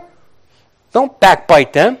are, don't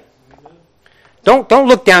backbite them. Don't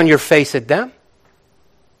look down your face at them.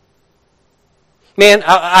 Man,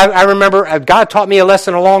 I remember God taught me a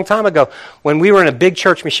lesson a long time ago. When we were in a big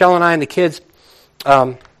church, Michelle and I and the kids,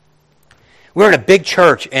 We were in a big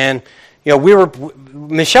church, and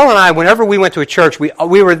Michelle and I, whenever we went to a church, we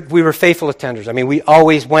were faithful attenders. I mean, we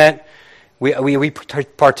always went. We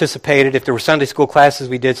participated. If there were Sunday school classes,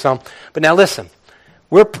 we did some. But now listen,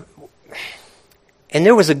 and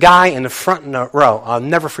there was a guy in the front row. I'll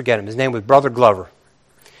never forget him. His name was Brother Glover.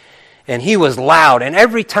 And he was loud. And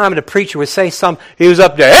every time the preacher would say something, he was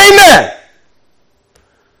up there, amen!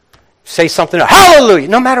 Say something, hallelujah!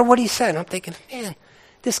 No matter what he said. And I'm thinking, man,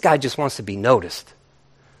 this guy just wants to be noticed.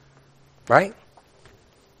 Right?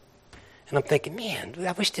 And I'm thinking, man,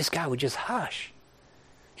 I wish this guy would just hush.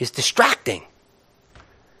 He's distracting.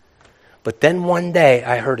 But then one day,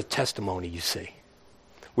 I heard a testimony, you see,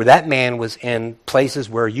 where that man was in places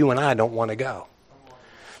where you and I don't want to go.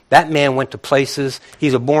 That man went to places,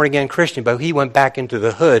 he's a born-again Christian, but he went back into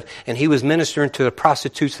the hood, and he was ministering to the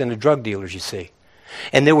prostitutes and the drug dealers, you see.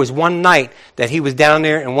 And there was one night that he was down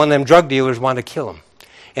there, and one of them drug dealers wanted to kill him.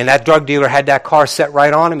 And that drug dealer had that car set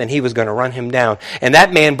right on him, and he was going to run him down. And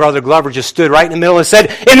that man, Brother Glover, just stood right in the middle and said,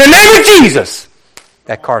 in the name of Jesus!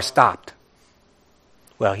 That car stopped.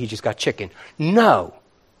 Well, he just got chicken. No.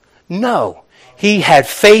 He had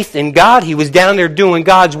faith in God. He was down there doing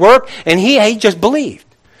God's work, and he just believed.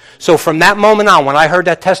 So from that moment on, when I heard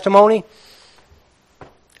that testimony,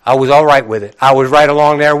 I was all right with it. I was right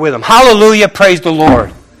along there with him. Hallelujah, praise the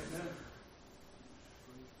Lord.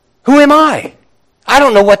 Who am I? I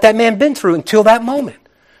don't know what that man been through until that moment.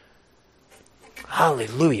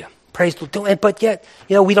 Hallelujah. Praise the Lord. But yet,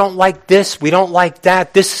 we don't like this. We don't like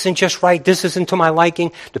that. This isn't just right. This isn't to my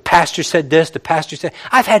liking. The pastor said this. The pastor said...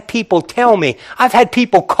 I've had people tell me. I've had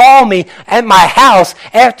people call me at my house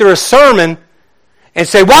after a sermon and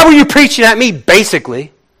say, why were you preaching at me,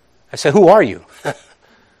 basically? I said, who are you?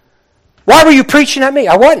 Why were you preaching at me?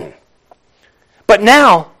 I wasn't. But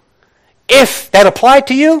now, if that applied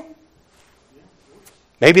to you,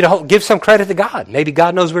 maybe give some credit to God. Maybe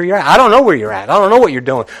God knows where you're at. I don't know where you're at. I don't know what you're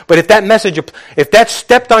doing. But if that message, if that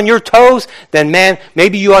stepped on your toes, then man,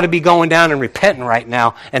 maybe you ought to be going down and repenting right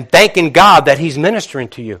now and thanking God that He's ministering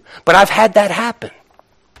to you. But I've had that happen.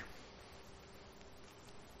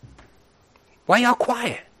 Why y'all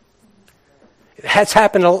quiet? It's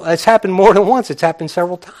happened more than once. It's happened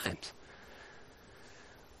several times.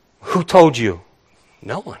 Who told you?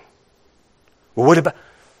 No one. Well, what about...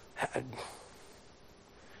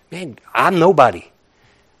 Man, I'm nobody.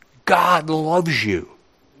 God loves you.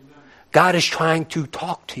 God is trying to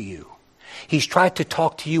talk to you. He's tried to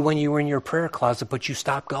talk to you when you were in your prayer closet, but you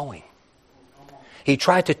stopped going. He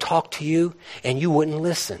tried to talk to you, and you wouldn't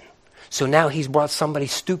listen. So now He's brought somebody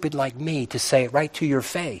stupid like me to say it right to your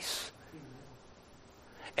face.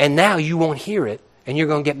 And now you won't hear it, and you're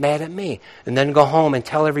going to get mad at me. And then go home and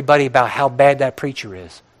tell everybody about how bad that preacher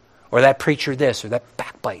is. Or that preacher this, or that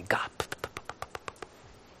backbite. God.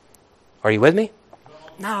 Are you with me?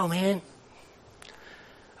 No, man.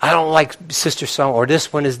 I don't like Sister So, or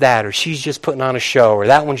this one is that, or she's just putting on a show, or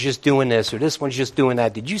that one's just doing this, or this one's just doing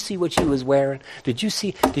that. Did you see what she was wearing? Did you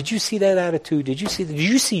see that attitude? Did you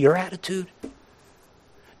see your attitude?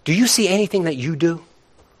 Do you see anything that you do?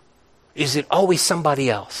 Is it always somebody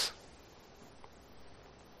else?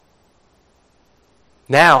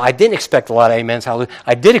 Now, I didn't expect a lot of amens, hallelujah.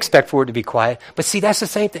 I did expect for it to be quiet. But see, that's the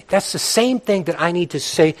same thing. That's the same thing that I need to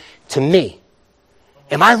say to me.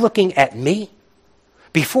 Am I looking at me?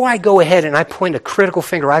 Before I go ahead and I point a critical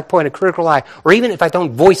finger, I point a critical eye, or even if I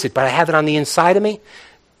don't voice it, but I have it on the inside of me,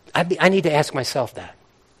 I need to ask myself that.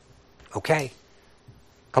 Okay?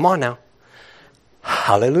 Come on now.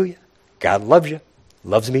 Hallelujah. God loves you.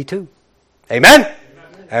 Loves me too. Amen?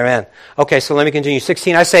 Amen. Okay, so let me continue.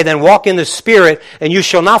 16, I say, then walk in the Spirit, and you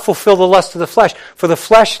shall not fulfill the lust of the flesh. For the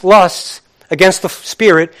flesh lusts against the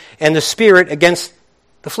Spirit, and the Spirit against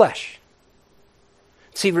the flesh.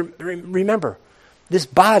 See, remember, this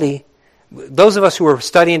body, those of us who were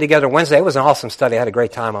studying together Wednesday, it was an awesome study. I had a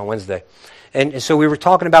great time on Wednesday. And so we were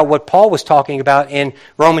talking about what Paul was talking about in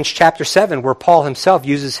Romans chapter 7, where Paul himself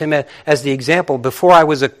uses him as the example. Before I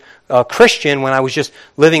was a Christian, when I was just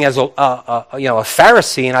living as a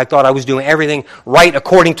Pharisee, and I thought I was doing everything right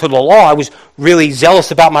according to the law, I was really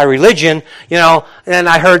zealous about my religion, and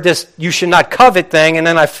I heard this "you should not covet" thing, and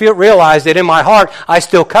then I realized that in my heart I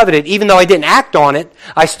still coveted, even though I didn't act on it.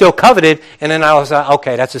 I still coveted, and then I was like,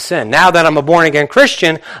 okay, that's a sin. Now that I'm a born again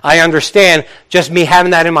Christian, I understand just me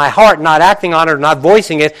having that in my heart, not acting on it or not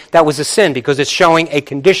voicing it, that was a sin because it's showing a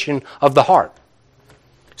condition of the heart.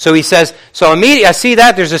 So he says, so immediately I see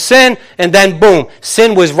that, there's a sin, and then boom,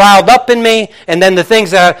 sin was riled up in me, and then the things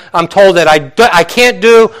that I'm told that I can't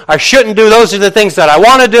do, I shouldn't do, those are the things that I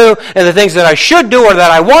want to do, and the things that I should do or that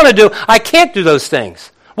I want to do, I can't do those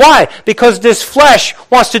things. Why? Because this flesh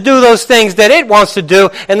wants to do those things that it wants to do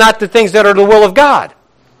and not the things that are the will of God.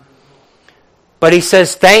 But he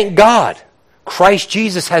says, thank God, Christ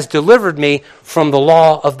Jesus has delivered me from the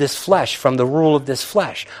law of this flesh, from the rule of this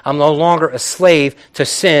flesh. I'm no longer a slave to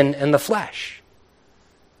sin and the flesh.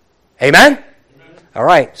 Amen? Amen. All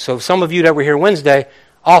right, so some of you that were here Wednesday,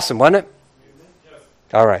 awesome, wasn't it? Yes.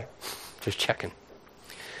 All right, just checking.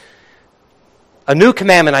 A new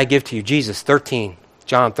commandment I give to you,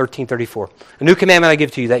 John 13:34. A new commandment I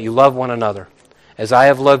give to you, that you love one another. As I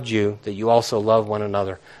have loved you, that you also love one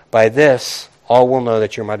another. By this, all will know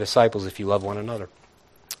that you're my disciples if you love one another.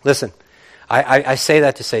 Listen, I say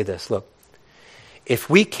that to say this. Look, if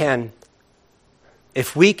we can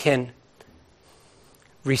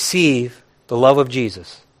receive the love of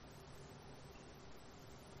Jesus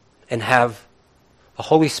and have the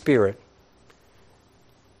Holy Spirit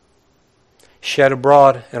shed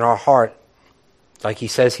abroad in our heart, like he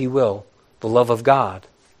says he will, the love of God,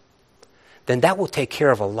 then that will take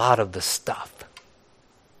care of a lot of the stuff.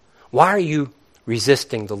 Why are you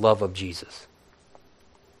resisting the love of Jesus?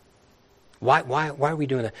 Why are we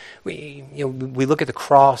doing that? We look at the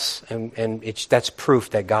cross, and that's proof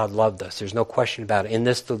that God loved us. There's no question about it. In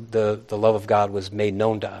this, the love of God was made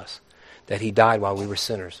known to us, that he died while we were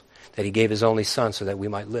sinners, that he gave his only son so that we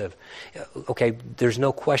might live. Okay, there's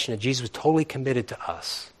no question that Jesus was totally committed to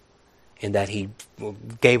us in that he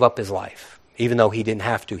gave up his life. Even though he didn't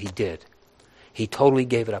have to, he did. He totally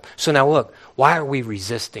gave it up. So now look, why are we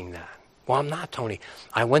resisting that? Well, I'm not, Tony.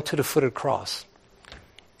 I went to the foot of the cross,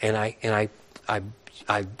 and I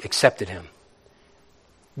accepted him.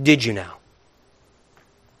 Did you now?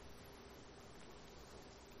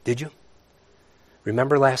 Did you?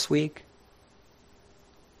 Remember last week?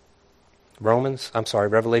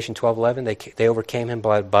 Revelation 12:11. They overcame him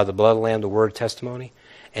by the blood of the Lamb, the word of testimony,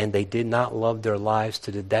 and they did not love their lives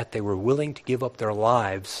to the death. They were willing to give up their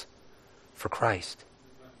lives for Christ,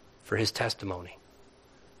 for his testimony,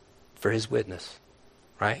 for his witness,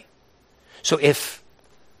 right? So if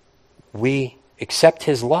we accept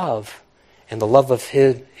his love, and the love of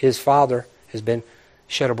his Father has been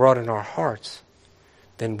shed abroad in our hearts,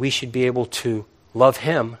 then we should be able to love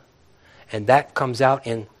him, and that comes out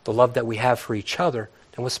in the love that we have for each other.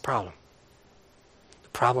 Then what's the problem? The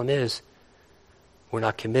problem is we're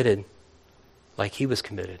not committed like he was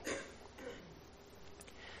committed.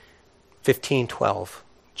 15:12,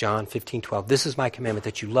 John 15:12. This is my commandment,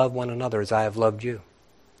 that you love one another as I have loved you.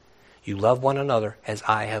 You love one another as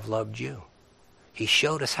I have loved you. He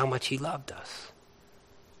showed us how much he loved us.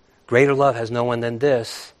 Greater love has no one than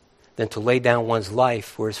this, than to lay down one's life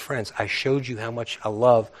for his friends. I showed you how much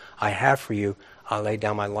love I have for you. I'll lay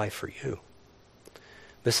down my life for you.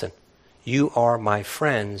 Listen, you are my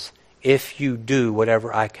friends if you do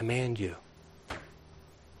whatever I command you.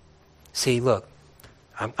 See, look,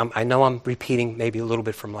 I know I'm repeating maybe a little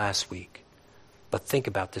bit from last week, but think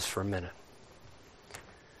about this for a minute.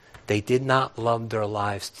 They did not love their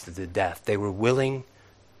lives to the death. They were willing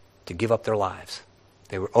to give up their lives.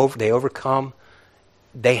 They overcome.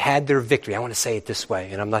 They had their victory. I want to say it this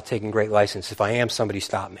way, and I'm not taking great license. If I am, somebody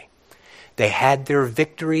stop me. They had their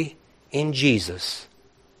victory in Jesus,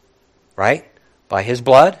 right? By his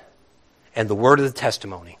blood and the word of the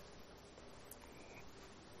testimony.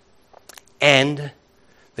 And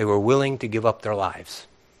they were willing to give up their lives.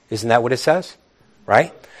 Isn't that what it says?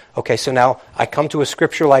 Right? Okay, so now I come to a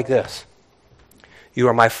scripture like this. You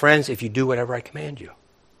are my friends if you do whatever I command you.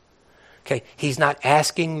 Okay, he's not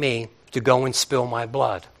asking me to go and spill my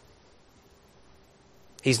blood.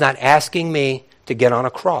 He's not asking me to get on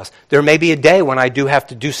a cross. There may be a day when I do have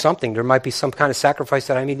to do something. There might be some kind of sacrifice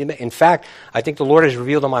that I need to make. In fact, I think the Lord has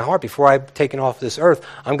revealed on my heart, before I've taken off this earth,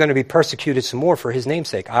 I'm going to be persecuted some more for his name's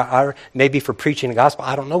sake. Maybe for preaching the gospel.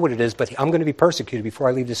 I don't know what it is, but I'm going to be persecuted before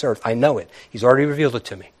I leave this earth. I know it. He's already revealed it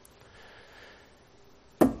to me.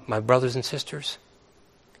 My brothers and sisters,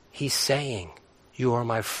 he's saying, you are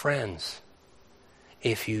my friends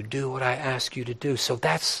if you do what I ask you to do. So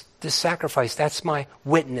that's this sacrifice. That's my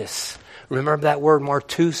witness. Remember that word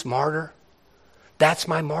martus, martyr? That's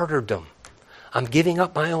my martyrdom. I'm giving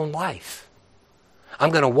up my own life. I'm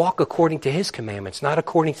going to walk according to his commandments, not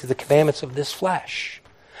according to the commandments of this flesh.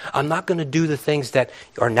 I'm not going to do the things that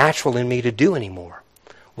are natural in me to do anymore.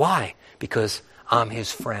 Why? Because I'm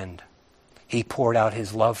his friend. He poured out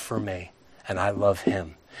his love for me, and I love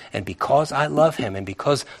him. And because I love him, and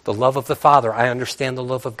because the love of the Father, I understand the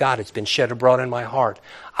love of God. It's been shed abroad in my heart.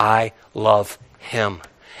 I love him.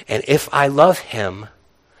 And if I love him,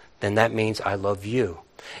 then that means I love you.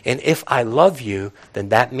 And if I love you, then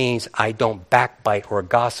that means I don't backbite or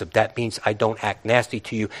gossip. That means I don't act nasty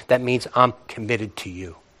to you. That means I'm committed to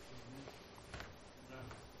you.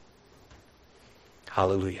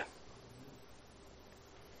 Hallelujah.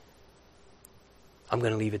 I'm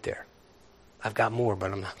going to leave it there. I've got more,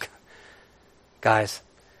 but I'm not. Guys,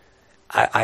 I